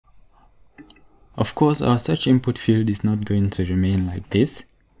Of course, our search input field is not going to remain like this.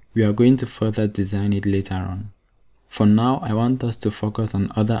 We are going to further design it later on. For now, I want us to focus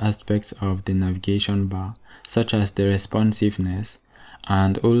on other aspects of the navigation bar, such as the responsiveness,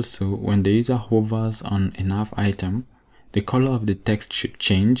 and also when the user hovers on a nav item, the color of the text should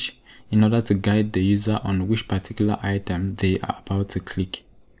change in order to guide the user on which particular item they are about to click.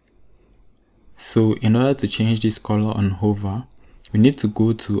 So in order to change this color on hover, we need to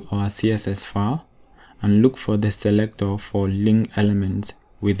go to our CSS file and look for the selector for link elements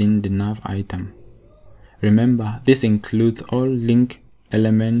within the nav item. Remember, this includes all link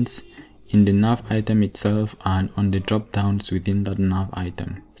elements in the nav item itself and on the drop downs within that nav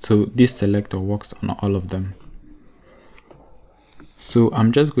item. So this selector works on all of them. So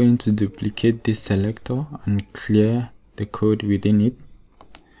I'm just going to duplicate this selector and clear the code within it.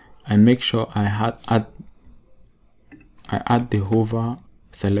 I make sure I add the hover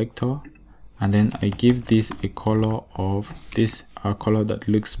selector, and then I give this a color of this color that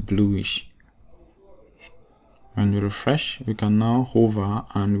looks bluish. When we refresh, we can now hover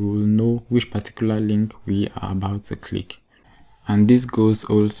and we will know which particular link we are about to click. And this goes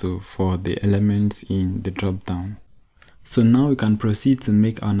also for the elements in the drop down. So now we can proceed to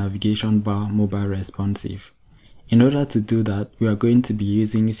make our navigation bar mobile responsive. In order to do that, we are going to be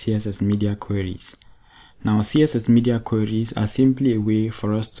using Css Media Queries. Now, Css Media Queries are simply a way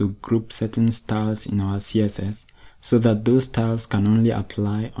for us to group certain styles in our CSS so that those styles can only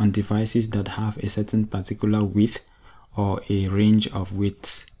apply on devices that have a certain particular width or a range of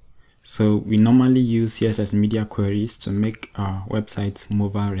widths. So we normally use CSS Media Queries to make our websites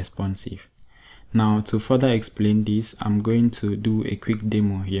mobile responsive. Now, to further explain this, I'm going to do a quick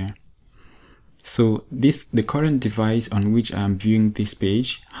demo here. So the current device on which I am viewing this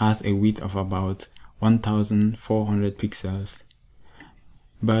page has a width of about 1400 pixels.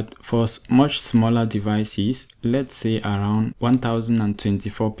 But for much smaller devices, let's say around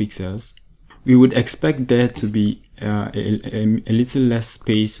 1024 pixels, we would expect there to be a little less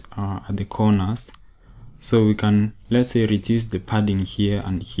space at the corners. So we can, let's say, reduce the padding here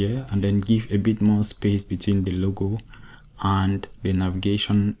and then give a bit more space between the logo and the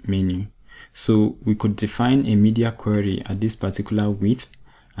navigation menu. So we could define a media query at this particular width,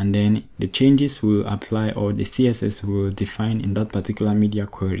 and then the changes will apply, or the CSS will define in that particular media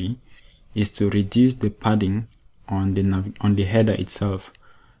query is to reduce the padding on the header itself,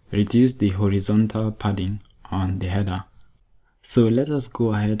 reduce the horizontal padding on the header. So let us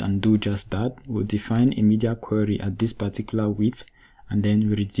go ahead and do just that. We'll define a media query at this particular width, and then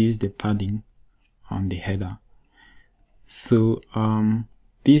we reduce the padding on the header. So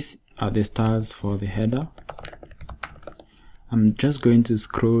these are the styles for the header. I'm just going to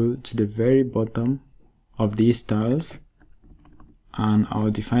scroll to the very bottom of these styles, and I'll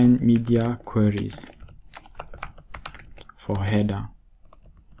define media queries for header.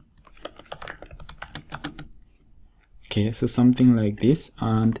 Okay, so something like this,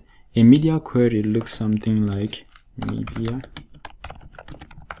 and a media query looks something like media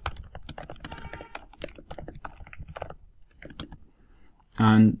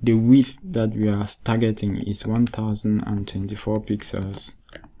and the width that we are targeting is 1024 pixels.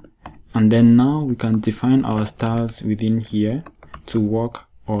 And then now we can define our styles within here to work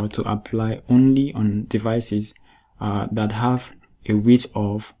or to apply only on devices that have a width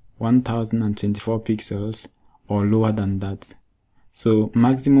of 1024 pixels or lower than that. So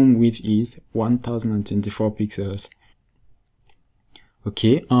maximum width is 1024 pixels.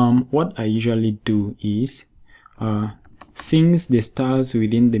 Okay, what I usually do is since the styles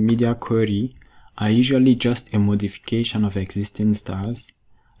within the media query are usually just a modification of existing styles,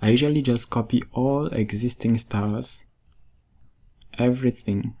 I usually just copy all existing styles,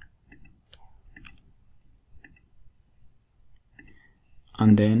 everything,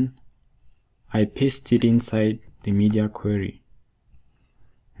 and then I paste it inside the media query.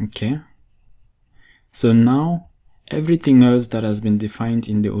 Okay, so now everything else that has been defined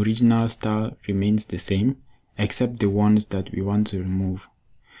in the original style remains the same, except the ones that we want to remove.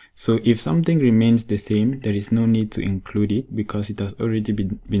 So if something remains the same, there is no need to include it because it has already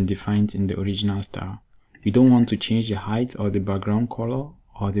been defined in the original style. We don't want to change the height or the background color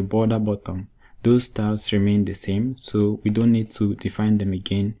or the border bottom. Those styles remain the same, so we don't need to define them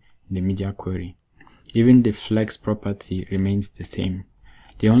again in the media query. Even the flex property remains the same.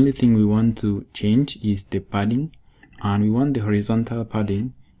 The only thing we want to change is the padding, and we want the horizontal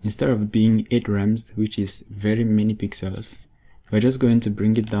padding, instead of being 8 rems, which is very many pixels, we're just going to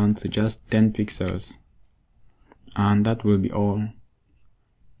bring it down to just 10 pixels. And that will be all.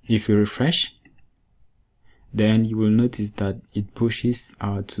 If you refresh, then you will notice that it pushes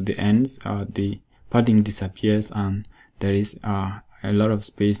to the ends, the padding disappears, and there is a lot of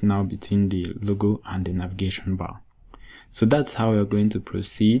space now between the logo and the navigation bar. So that's how we're going to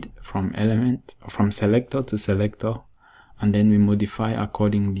proceed from selector to selector, and then we modify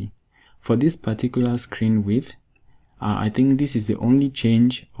accordingly. For this particular screen width, I think this is the only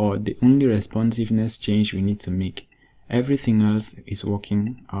change, or the only responsiveness change we need to make. Everything else is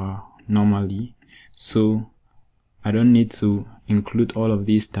working normally, so I don't need to include all of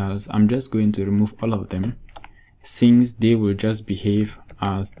these styles. I'm just going to remove all of them, since they will just behave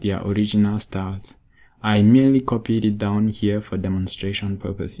as their original styles. I merely copied it down here for demonstration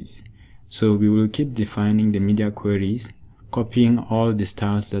purposes. So we will keep defining the media queries, copying all the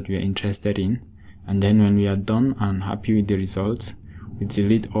styles that we are interested in, and then when we are done and happy with the results, we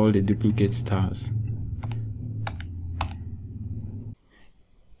delete all the duplicate styles.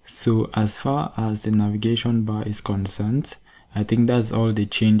 So as far as the navigation bar is concerned, I think that's all the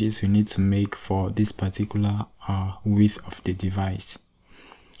changes we need to make for this particular width of the device.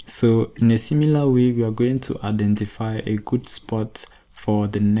 So in a similar way, we are going to identify a good spot for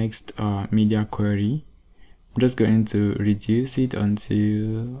the next media query. I'm just going to reduce it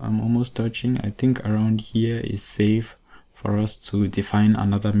until I'm almost touching. I think around here is safe for us to define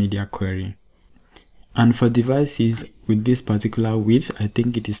another media query. And for devices with this particular width, I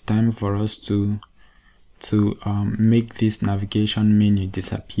think it is time for us to make this navigation menu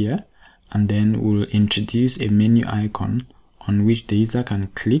disappear, and then we'll introduce a menu icon on which the user can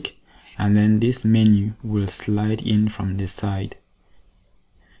click, and then this menu will slide in from the side.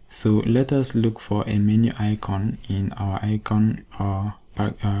 So let us look for a menu icon in our icon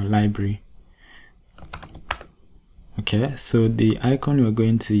library. Okay, so the icon we're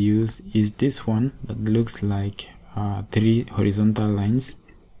going to use is this one that looks like 3 horizontal lines.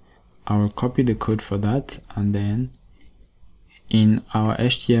 I will copy the code for that, and then in our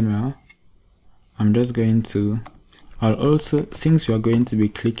HTML, I'm just going to, I'll also, since we are going to be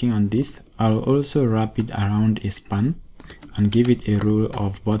clicking on this, I'll also wrap it around a span and give it a row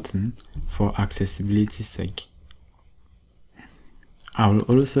of button for accessibility sake. I will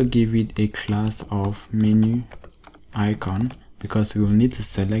also give it a class of menu icon because we will need to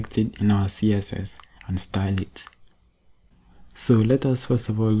select it in our CSS and style it. So let us first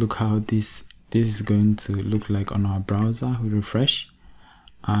of all look how this is going to look like on our browser. We refresh,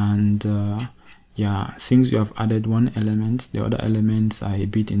 and yeah, since we have added one element, the other elements are a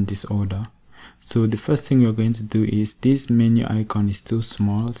bit in disorder. So the first thing we're going to do is, this menu icon is too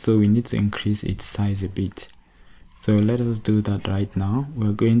small, so we need to increase its size a bit. So let us do that right now.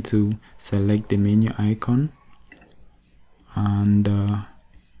 We're going to select the menu icon, and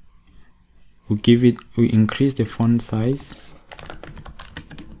we increase the font size.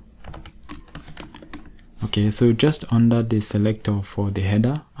 Okay, so just under the selector for the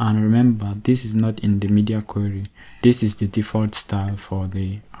header, and remember, this is not in the media query. This is the default style for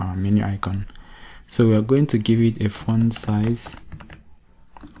the menu icon. So we are going to give it a font size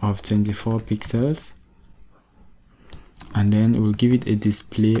of 24 pixels, and then we'll give it a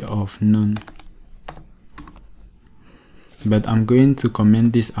display of none. But I'm going to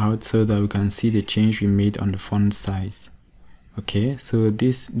comment this out so that we can see the change we made on the font size. Okay, so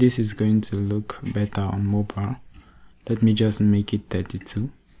this is going to look better on mobile. Let me just make it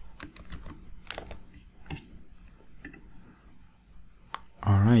 32.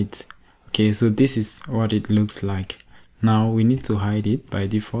 Alright, okay, so this is what it looks like. Now we need to hide it by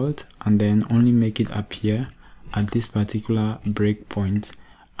default, and then only make it appear at this particular breakpoint,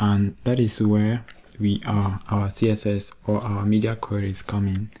 and that is where our CSS or our media queries come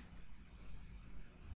in.